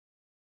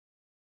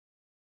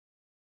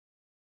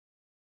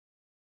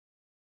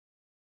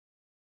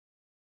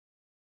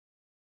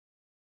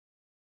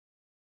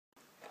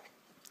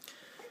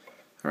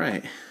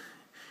Alright,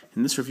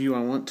 in this review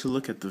I want to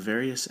look at the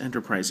various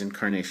Enterprise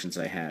incarnations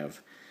I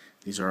have.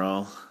 These are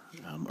all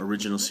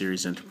original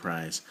series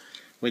Enterprise,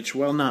 which,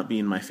 while not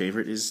being my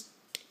favorite, is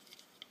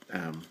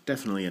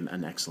definitely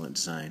an excellent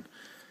design.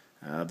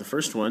 The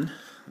first one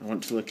I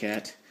want to look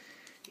at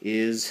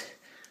is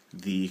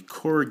the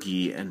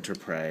Corgi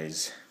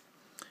Enterprise.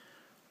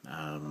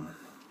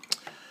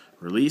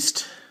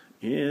 Released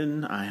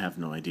in, I have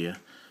no idea,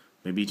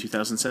 maybe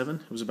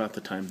 2007? It was about the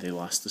time they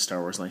lost the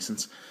Star Wars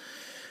license.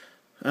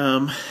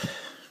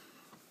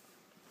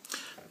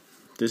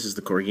 This is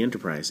the Corgi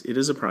Enterprise. It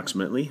is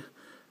approximately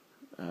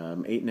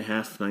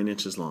 8.5 to 9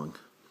 inches long.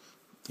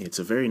 It's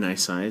a very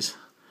nice size.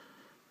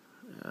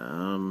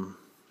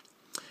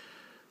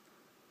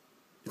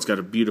 It's got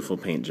a beautiful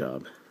paint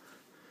job.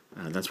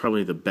 That's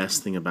probably the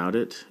best thing about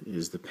it,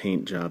 is the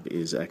paint job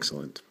is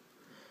excellent.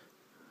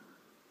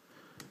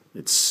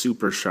 It's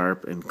super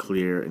sharp and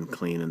clear and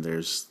clean, and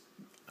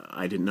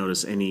I didn't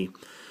notice any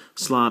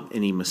slop,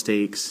 any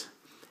mistakes,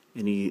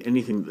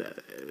 anything.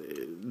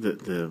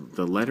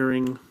 The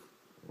lettering,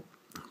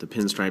 the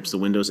pinstripes, the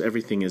windows,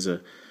 everything is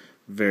a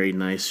very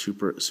nice,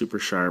 super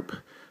sharp,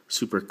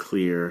 super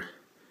clear,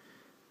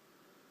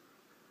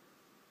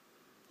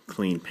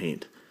 clean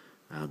paint.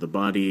 The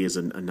body is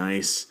a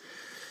nice,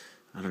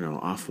 I don't know,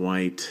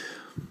 off-white,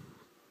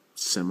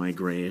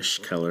 semi-grayish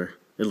color.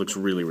 It looks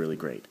really, really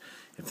great.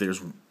 If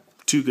there's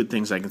two good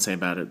things I can say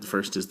about it, the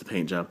first is the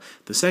paint job.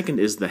 The second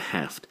is the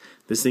heft.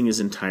 This thing is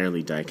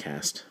entirely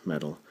die-cast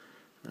metal.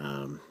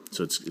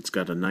 So it's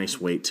got a nice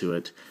weight to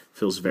it.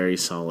 Feels very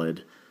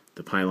solid.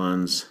 The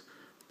pylons,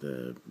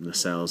 the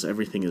nacelles,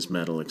 everything is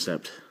metal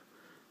except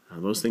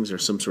those things are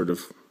some sort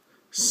of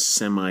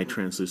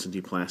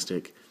semi-translucent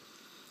plastic.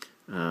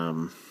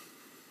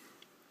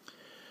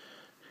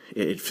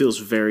 It feels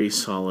very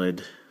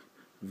solid,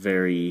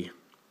 very.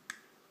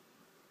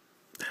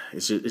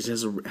 It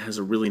has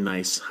a really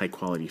nice,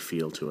 high-quality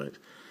feel to it,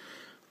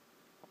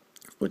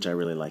 which I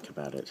really like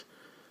about it.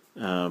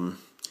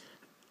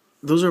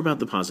 Those are about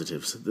the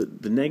positives.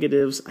 The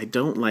negatives, I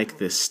don't like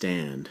this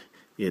stand.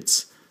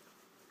 It's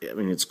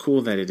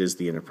cool that it is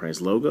the Enterprise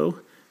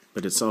logo,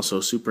 but it's also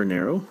super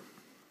narrow,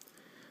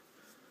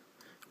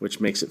 which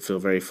makes it feel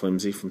very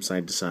flimsy from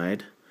side to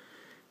side.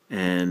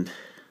 And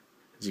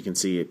as you can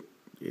see,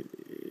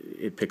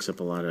 it picks up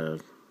a lot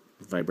of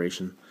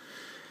vibration.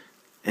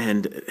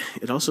 And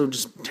it also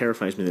just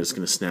terrifies me that it's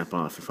going to snap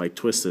off. If I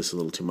twist this a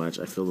little too much,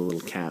 I feel the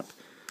little cap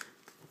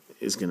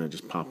is going to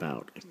just pop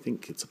out. I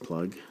think it's a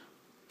plug.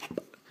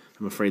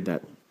 I'm afraid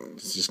that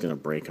it's just going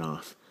to break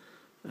off.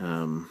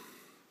 And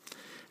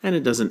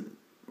it doesn't,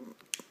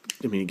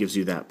 it gives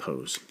you that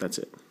pose. That's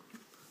it.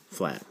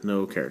 Flat.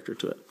 No character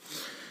to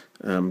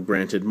it.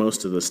 Granted,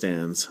 most of the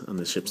stands on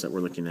the ships that we're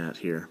looking at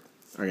here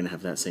are going to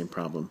have that same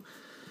problem.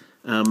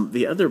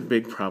 The other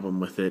big problem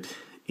with it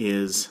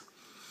is,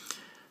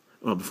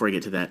 well, before I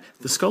get to that,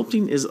 the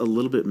sculpting is a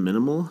little bit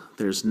minimal.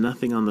 There's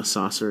nothing on the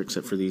saucer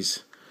except for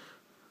these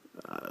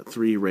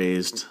 3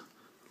 raised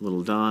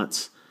little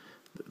dots.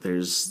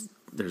 There's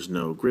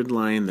no grid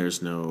line.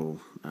 There's no,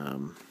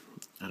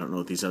 I don't know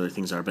what these other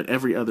things are, but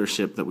every other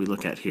ship that we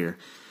look at here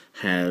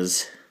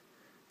has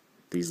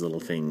these little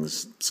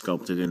things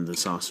sculpted in the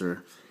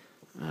saucer.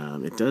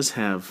 It does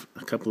have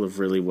a couple of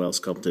really well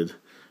sculpted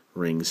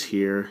rings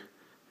here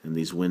and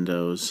these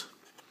windows.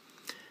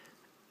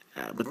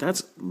 But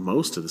that's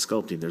most of the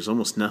sculpting. There's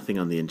almost nothing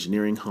on the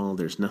engineering hull.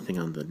 There's nothing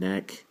on the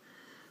neck.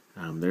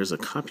 There's a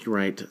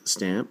copyright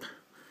stamp,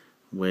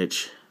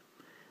 which,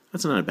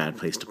 that's not a bad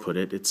place to put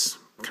it. It's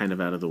kind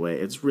of out of the way.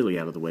 It's really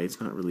out of the way. It's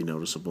not really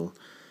noticeable.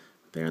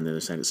 There on the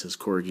other side it says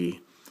Corgi.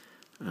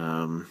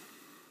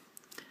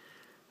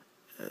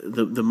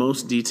 The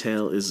most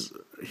detail is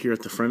here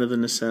at the front of the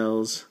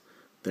nacelles.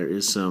 There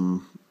is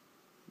some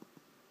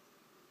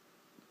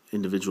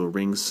individual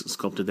rings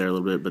sculpted there a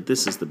little bit, but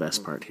this is the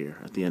best part here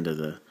at the end of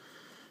the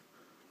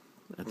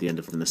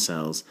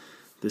nacelles.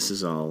 This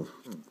is all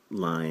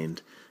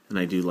lined, and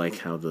I do like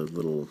how the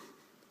little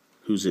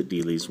who's it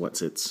dealies,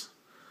 what's it's,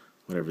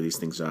 whatever these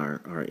things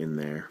are in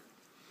there.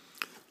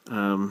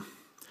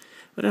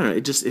 But I don't know,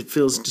 it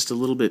feels just a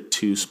little bit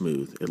too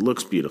smooth. It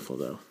looks beautiful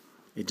though.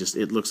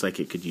 It looks like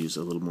it could use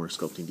a little more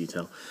sculpting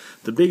detail.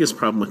 The biggest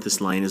problem with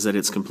this line is that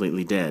it's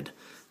completely dead.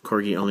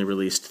 Corgi only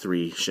released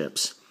 3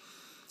 ships.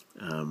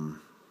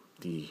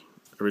 The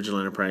original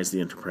Enterprise, the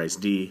Enterprise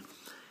D,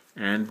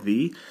 and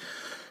the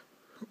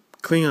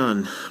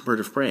Klingon Bird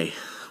of Prey,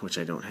 which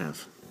I don't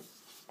have.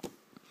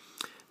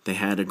 They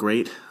had a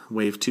great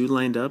Wave 2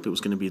 lined up. It was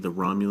going to be the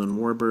Romulan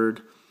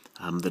Warbird,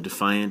 the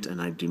Defiant,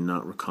 and I do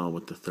not recall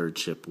what the 3rd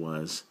ship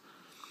was.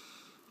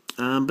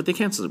 But they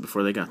canceled it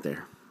before they got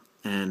there.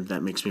 And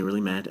that makes me really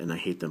mad, and I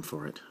hate them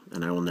for it.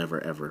 And I will never,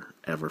 ever,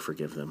 ever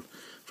forgive them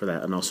for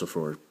that, and also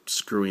for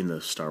screwing the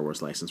Star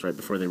Wars license right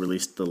before they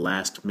released the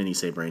last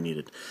mini-saber I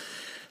needed.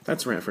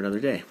 That's a rant for another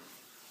day.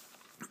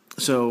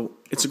 So,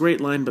 it's a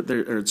great line,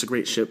 it's a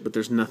great ship, but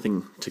there's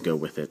nothing to go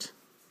with it.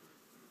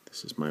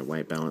 This is my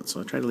white balance, so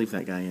I'll try to leave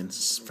that guy in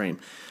frame.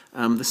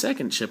 The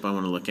second ship I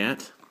want to look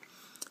at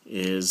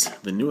is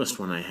the newest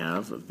one I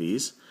have of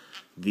these,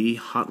 the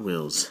Hot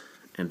Wheels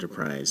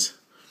Enterprise.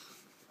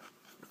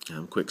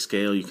 Quick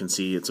scale, you can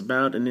see it's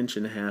about 1.5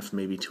 inches,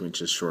 maybe 2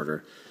 inches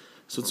shorter.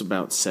 So it's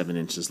about 7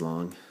 inches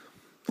long.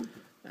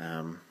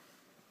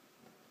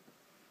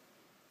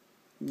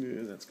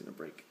 That's going to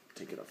break.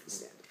 Take it off the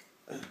stand.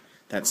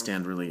 That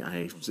stand really,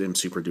 I am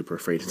super duper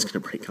afraid it's going to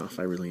break off.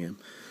 I really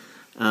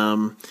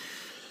am.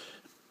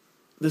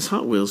 This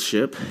Hot Wheels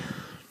ship,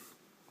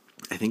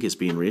 I think, is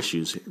being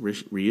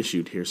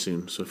reissued here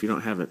soon. So if you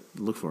don't have it,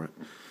 look for it.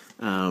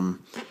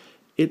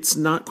 It's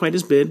not quite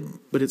as big,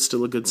 but it's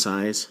still a good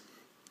size.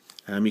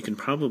 You can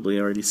probably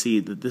already see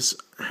that this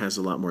has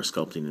a lot more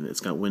sculpting in it. It's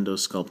got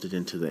windows sculpted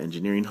into the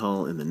engineering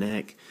hull in the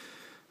neck.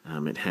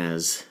 It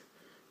has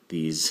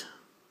these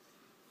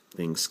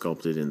things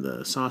sculpted in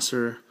the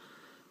saucer.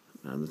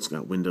 It's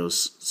got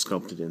windows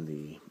sculpted in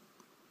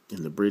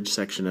the bridge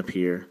section up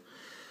here.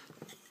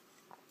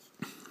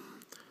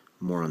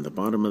 More on the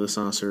bottom of the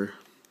saucer.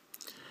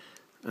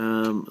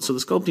 So the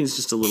sculpting is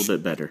just a little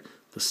bit better.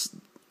 The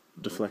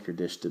deflector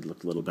dish did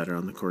look a little better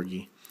on the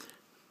Corgi.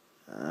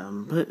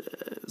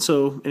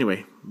 So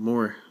anyway,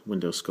 more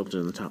windows sculpted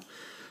on the top.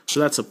 So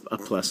that's a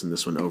plus in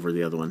this one over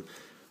the other one.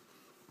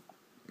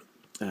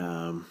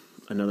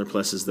 Another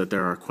plus is that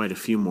there are quite a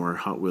few more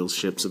Hot Wheels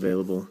ships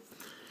available.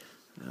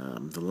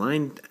 The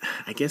line,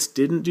 I guess,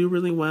 didn't do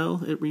really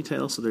well at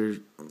retail, so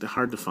they're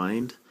hard to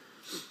find.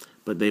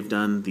 But they've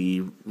done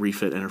the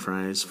refit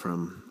Enterprise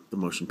from the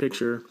motion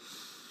picture.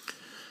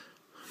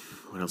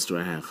 What else do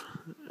I have?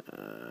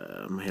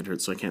 My head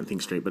hurts, so I can't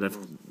think straight. But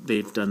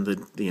they've done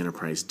the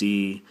Enterprise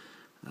D,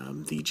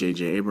 the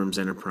J.J. Abrams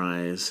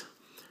Enterprise,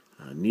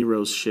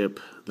 Nero's ship,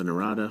 the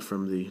Narada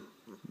from the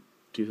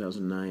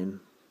 2009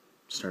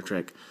 Star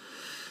Trek.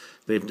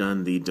 They've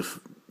done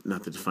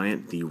not the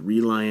Defiant, the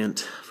Reliant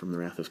from the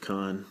Wrath of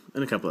Khan,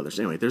 and a couple others.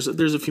 Anyway, there's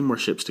a few more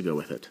ships to go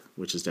with it,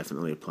 which is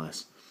definitely a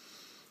plus.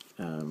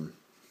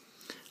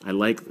 I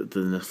like that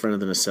the front of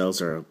the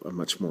nacelles are a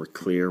much more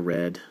clear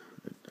red.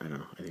 I don't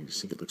know. I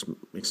just think it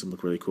makes them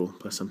look really cool.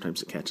 Plus,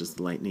 sometimes it catches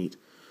the light neat.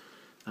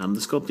 The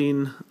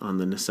sculpting on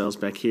the nacelles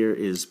back here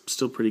is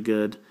still pretty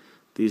good.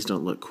 These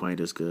don't look quite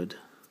as good,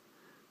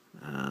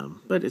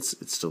 but it's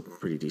still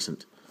pretty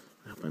decent.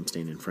 I hope I'm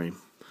staying in frame.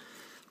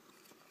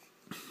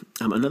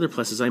 Another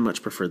plus is I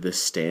much prefer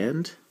this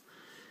stand.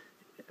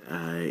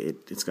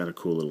 It's got a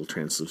cool little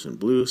translucent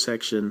blue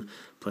section.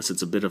 Plus,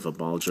 it's a bit of a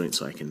ball joint,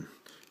 so I can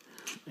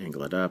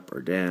angle it up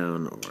or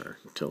down or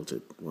tilt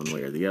it one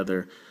way or the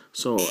other.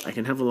 So I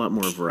can have a lot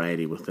more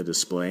variety with the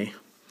display.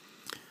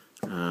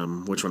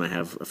 Which when I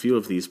have a few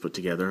of these put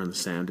together on the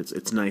stand,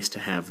 it's nice to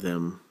have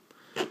them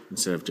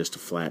instead of just a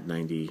flat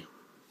 90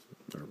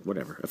 or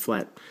whatever, a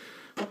flat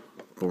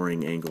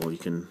boring angle. You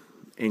can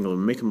angle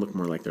them, make them look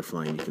more like they're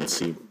flying. You can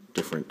see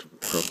different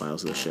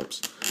profiles of the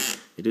ships.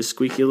 It is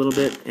squeaky a little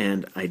bit,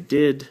 and I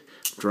did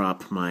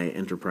drop my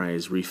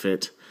Enterprise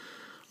refit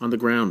on the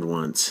ground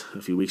once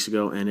a few weeks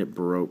ago, and it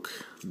broke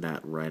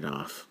that right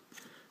off.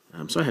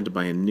 So I had to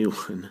buy a new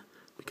one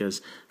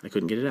because I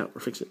couldn't get it out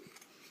or fix it.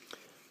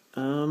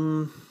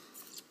 A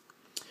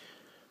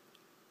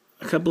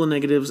couple of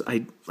negatives.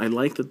 I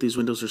like that these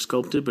windows are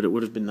sculpted, but it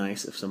would have been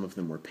nice if some of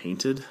them were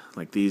painted.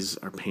 Like these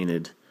are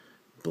painted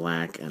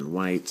black and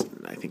white.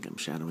 I think I'm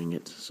shadowing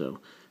it, so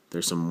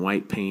there's some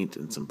white paint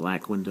and some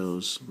black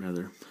windows,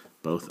 rather,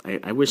 both.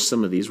 I wish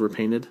some of these were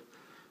painted,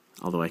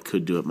 although I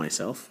could do it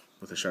myself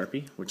with a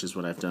Sharpie, which is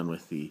what I've done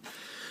with the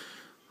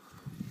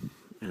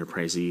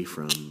Enterprise E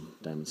from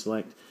Diamond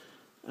Select.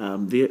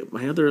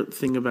 My other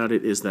thing about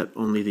it is that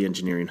only the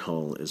engineering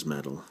hull is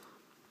metal.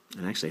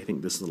 And actually, I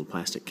think this little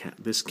plastic cap,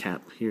 this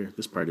cap here,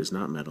 this part is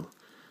not metal.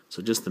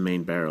 So just the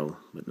main barrel,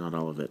 but not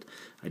all of it.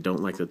 I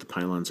don't like that the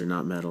pylons are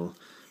not metal,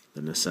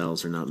 the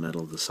nacelles are not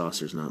metal, the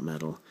saucer's not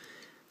metal.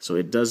 So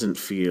it doesn't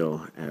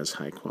feel as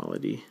high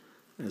quality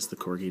as the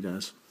Corgi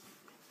does.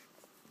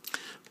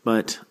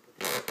 But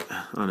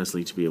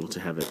honestly, to be able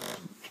to have it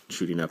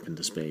shooting up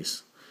into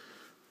space,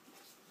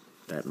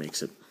 that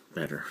makes it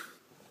better.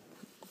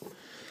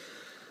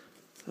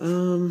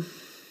 And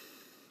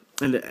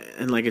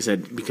like I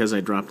said, because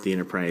I dropped the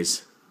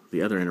Enterprise,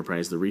 the other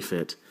Enterprise, the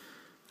refit,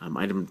 I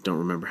don't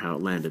remember how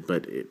it landed,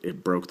 but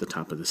it broke the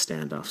top of the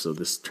stand off, so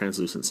this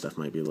translucent stuff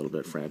might be a little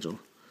bit fragile.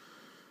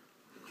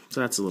 So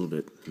that's a little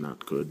bit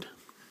not good.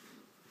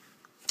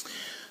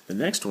 The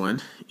next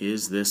one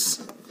is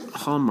this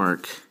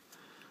Hallmark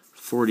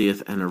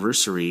 40th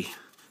anniversary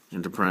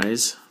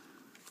Enterprise.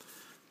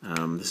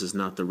 This is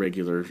not the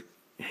regular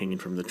hanging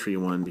from the tree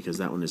one, because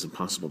that one is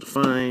impossible to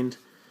find,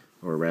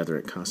 or rather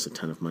it costs a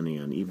ton of money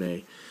on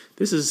eBay.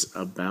 This is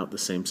about the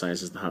same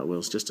size as the Hot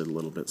Wheels, just a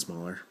little bit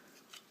smaller.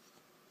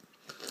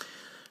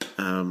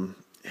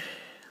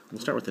 We'll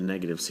start with the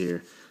negatives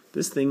here.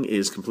 This thing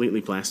is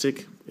completely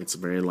plastic. It's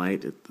very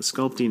light. The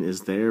sculpting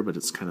is there, but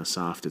it's kind of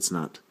soft. It's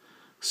not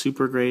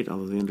super great,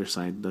 although the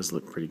underside does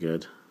look pretty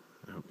good.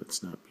 I hope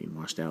it's not being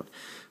washed out.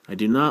 I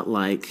do not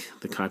like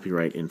the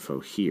copyright info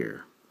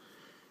here.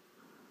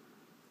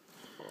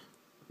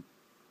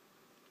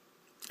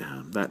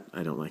 That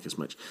I don't like as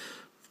much.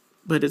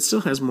 But it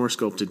still has more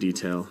sculpted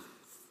detail.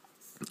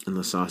 in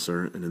the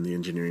saucer and in the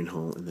engineering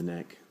hole in the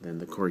neck than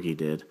the Corgi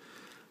did.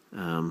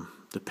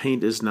 The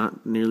paint is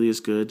not nearly as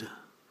good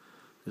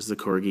as the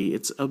Corgi.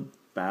 It's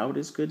about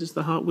as good as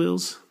the Hot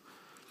Wheels.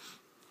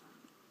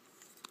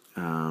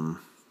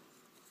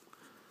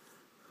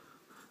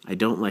 I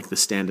don't like the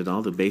stand at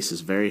all. The base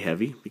is very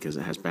heavy because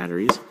it has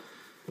batteries.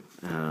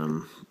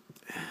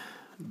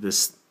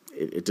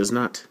 It does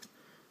not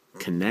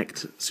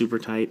connect super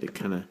tight.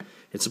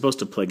 It's supposed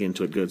to plug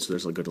into it good, so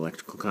there's a good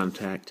electrical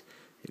contact.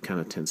 It kind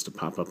of tends to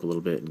pop up a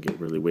little bit and get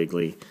really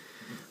wiggly.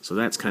 So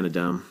that's kind of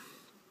dumb.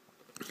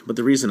 But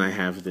the reason I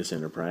have this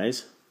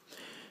Enterprise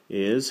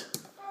is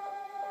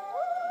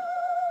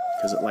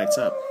because it lights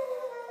up.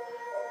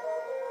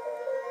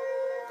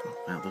 Oh,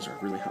 wow, those are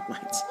really hot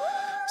lights.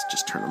 Let's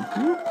just turn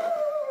them.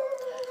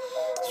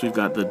 So we've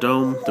got the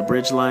dome, the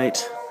bridge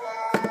light.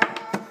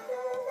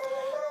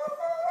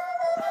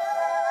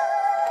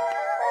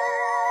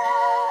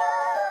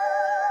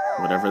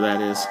 Whatever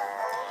that is.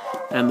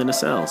 And the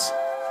nacelles.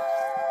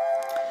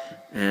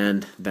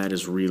 And that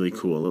is really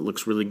cool. It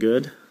looks really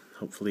good.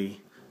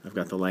 Hopefully I've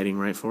got the lighting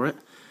right for it.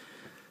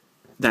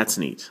 That's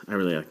neat. I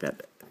really like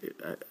that.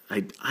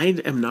 I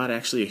am not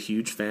actually a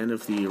huge fan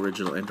of the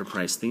original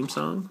Enterprise theme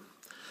song.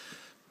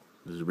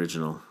 The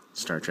original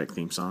Star Trek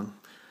theme song.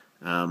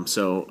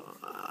 So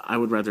I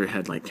would rather it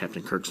had like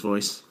Captain Kirk's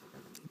voice.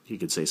 He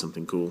could say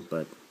something cool,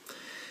 but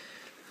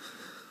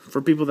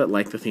for people that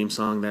like the theme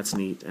song, that's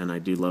neat, and I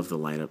do love the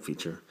light up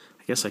feature.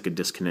 I guess I could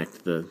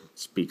disconnect the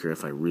speaker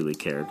if I really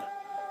cared,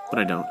 but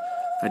I don't.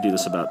 I do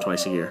this about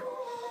twice a year.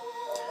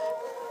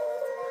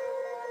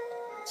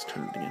 Let's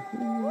turn it again.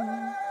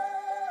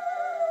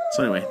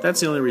 So anyway, that's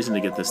the only reason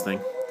to get this thing.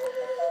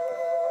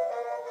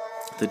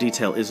 The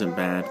detail isn't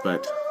bad,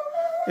 but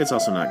it's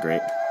also not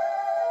great.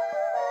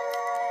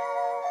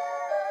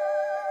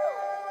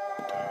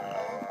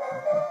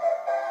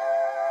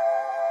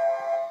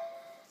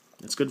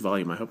 It's good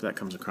volume. I hope that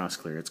comes across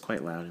clear. It's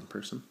quite loud in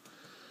person.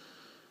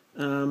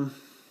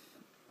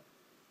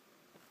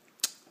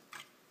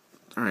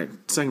 Alright,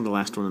 second to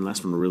last one, and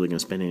last one we're really going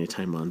to spend any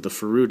time on. The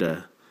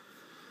Furuta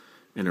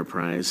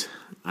Enterprise.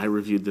 I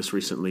reviewed this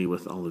recently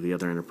with all of the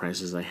other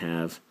Enterprises I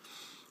have.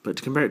 But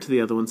to compare it to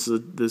the other ones,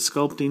 the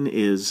sculpting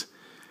is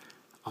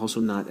also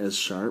not as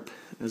sharp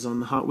as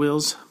on the Hot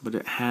Wheels, but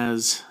it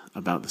has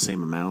about the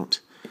same amount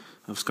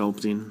of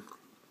sculpting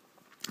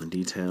and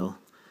detail.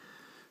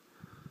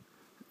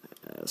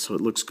 So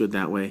it looks good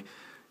that way.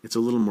 It's a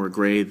little more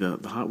gray. The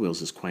Hot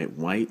Wheels is quite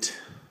white.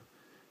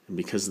 And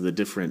because of the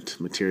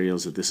different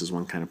materials, that this is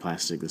one kind of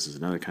plastic, this is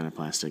another kind of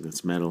plastic,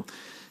 that's metal.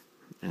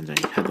 And I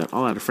had that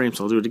all out of frame,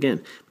 so I'll do it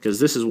again. Because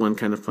this is one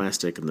kind of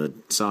plastic, and the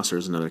saucer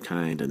is another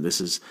kind, and this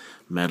is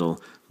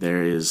metal.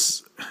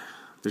 There's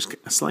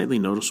a slightly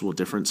noticeable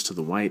difference to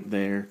the white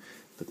there.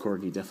 The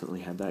Corgi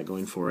definitely had that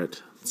going for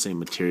it. Same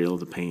material,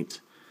 the paint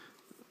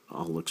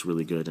all looks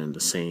really good, and the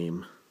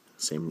same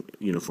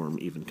uniform,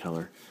 even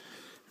color.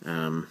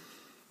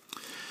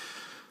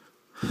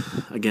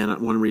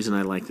 Again, one reason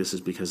I like this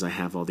is because I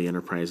have all the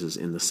Enterprises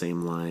in the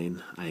same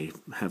line. I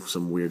have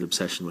some weird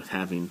obsession with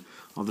having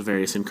all the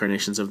various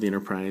incarnations of the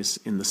Enterprise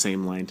in the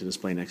same line to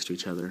display next to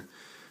each other.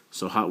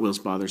 So Hot Wheels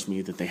bothers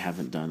me that they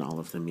haven't done all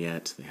of them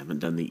yet. They haven't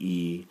done the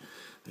E,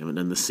 they haven't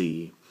done the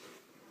C.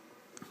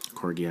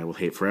 Corgi I will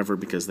hate forever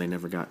because they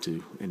never got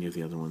to any of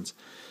the other ones.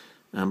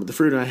 But the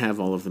Furuta, I have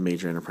all of the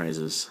major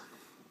Enterprises.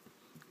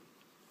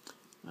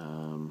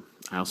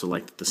 I also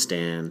like that the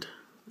stand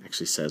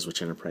actually says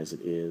which Enterprise it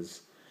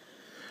is.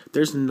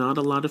 There's not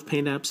a lot of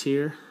paint apps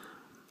here.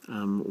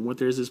 What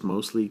there is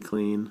mostly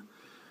clean,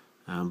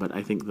 but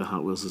I think the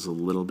Hot Wheels is a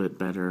little bit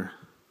better.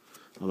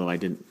 Although I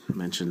didn't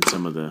mention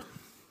some of the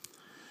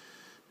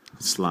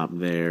slop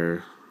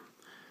there.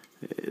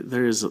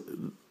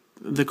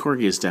 The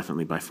Corgi is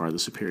definitely by far the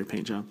superior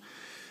paint job,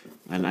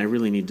 and I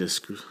really need to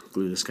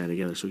glue this guy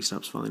together so he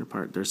stops falling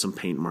apart. There's some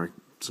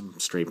some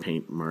stray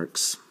paint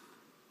marks.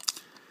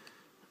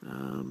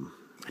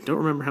 I don't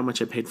remember how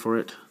much I paid for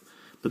it,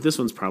 but this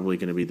one's probably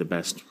going to be the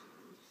best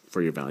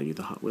for your value,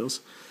 the Hot Wheels.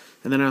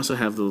 And then I also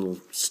have the little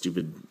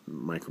stupid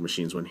Micro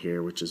Machines one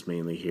here, which is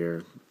mainly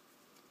here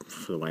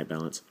for the white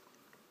balance.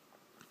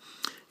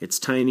 It's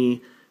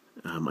tiny.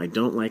 I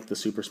don't like the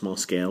super small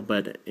scale,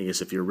 but I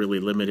guess if you're really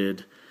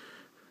limited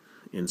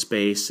in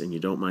space and you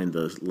don't mind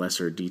the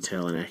lesser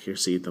detail and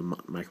accuracy, the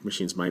Micro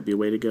Machines might be a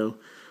way to go.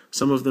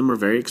 Some of them are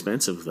very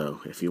expensive,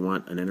 though. If you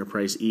want an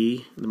Enterprise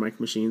E in the Micro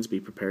Machines, be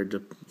prepared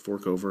to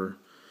fork over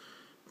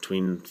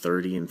between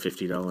 $30 and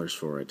 $50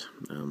 for it.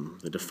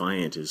 The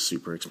Defiant is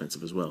super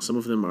expensive as well. Some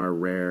of them are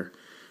rare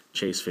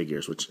chase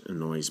figures, which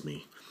annoys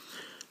me.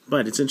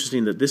 But it's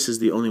interesting that this is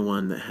the only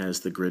one that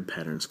has the grid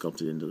pattern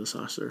sculpted into the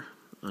saucer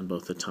on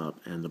both the top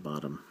and the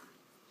bottom.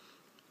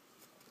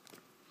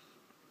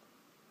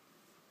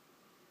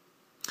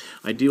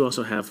 I do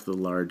also have the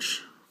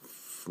large,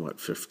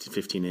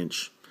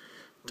 15-inch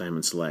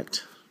Diamond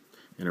Select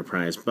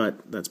Enterprise,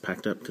 but that's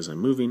packed up because I'm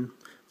moving,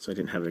 so I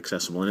didn't have it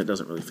accessible, and it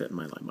doesn't really fit in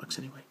my lightbox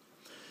anyway.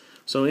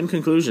 So in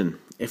conclusion,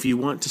 if you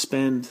want to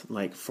spend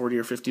like $40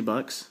 or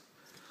 $50,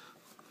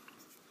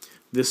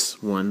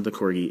 This one, the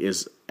Corgi,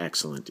 is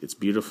excellent. It's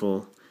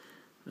beautiful,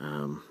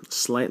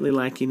 slightly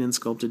lacking in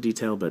sculpted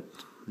detail, but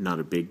not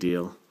a big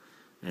deal.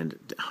 And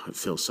it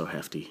feels so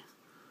hefty.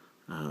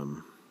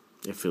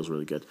 It feels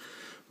really good.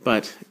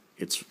 But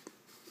it's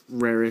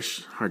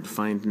rarish, hard to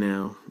find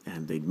now,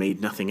 and they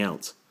made nothing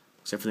else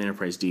except for the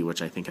Enterprise D,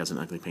 which I think has an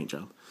ugly paint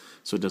job,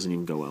 so it doesn't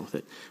even go well with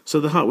it. So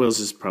the Hot Wheels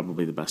is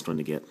probably the best one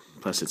to get,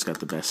 plus it's got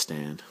the best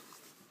stand.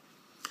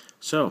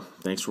 So,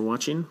 thanks for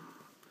watching.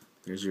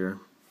 There's your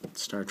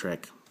Star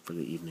Trek for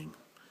the evening.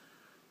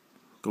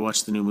 Go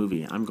watch the new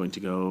movie. I'm going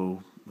to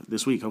go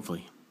this week,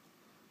 hopefully.